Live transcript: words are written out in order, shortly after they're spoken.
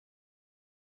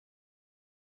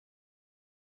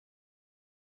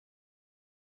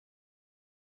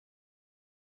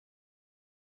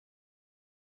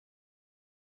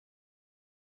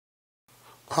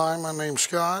Hi, my name's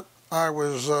Scott. I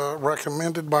was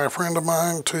recommended by a friend of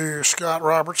mine to Scott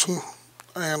Robertson,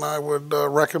 and I would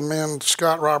recommend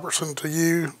Scott Robertson to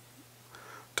you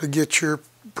to get your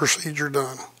procedure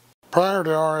done. Prior to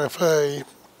RFA,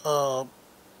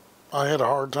 I had a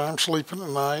hard time sleeping at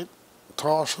night,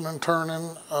 tossing and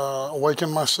turning,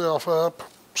 waking myself up,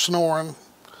 snoring.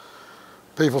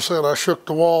 People said I shook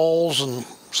the walls and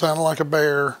sounded like a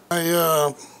bear.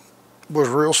 I was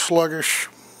real sluggish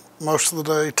most of the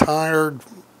day, tired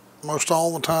most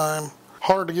all the time,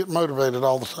 hard to get motivated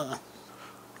all the time.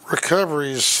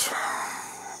 Recovery's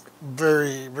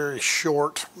very, very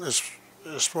short as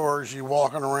far as you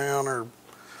walking around or,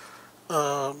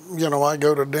 I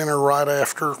go to dinner right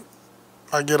after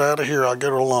I get out of here. I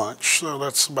go to lunch, so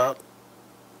that's about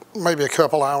maybe a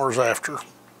couple hours after.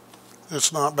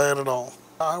 It's not bad at all.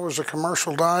 I was a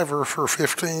commercial diver for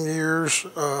 15 years.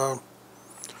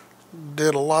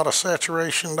 Did a lot of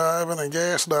saturation diving and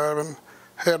gas diving,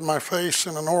 had my face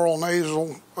in an oral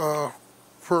nasal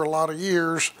for a lot of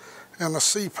years, and the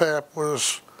CPAP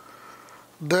was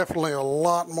definitely a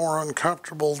lot more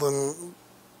uncomfortable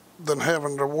than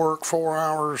having to work 4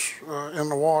 hours in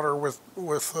the water with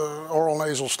oral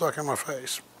nasal stuck in my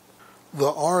face.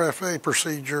 The RFA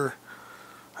procedure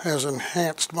has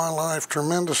enhanced my life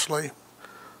tremendously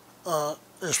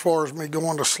as far as me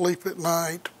going to sleep at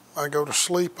night. I go to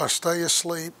sleep, I stay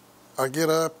asleep, I get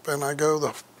up, and I go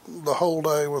the whole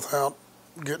day without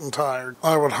getting tired.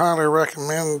 I would highly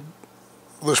recommend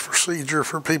this procedure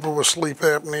for people with sleep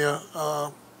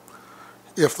apnea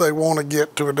if they want to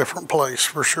get to a different place,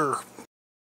 for sure.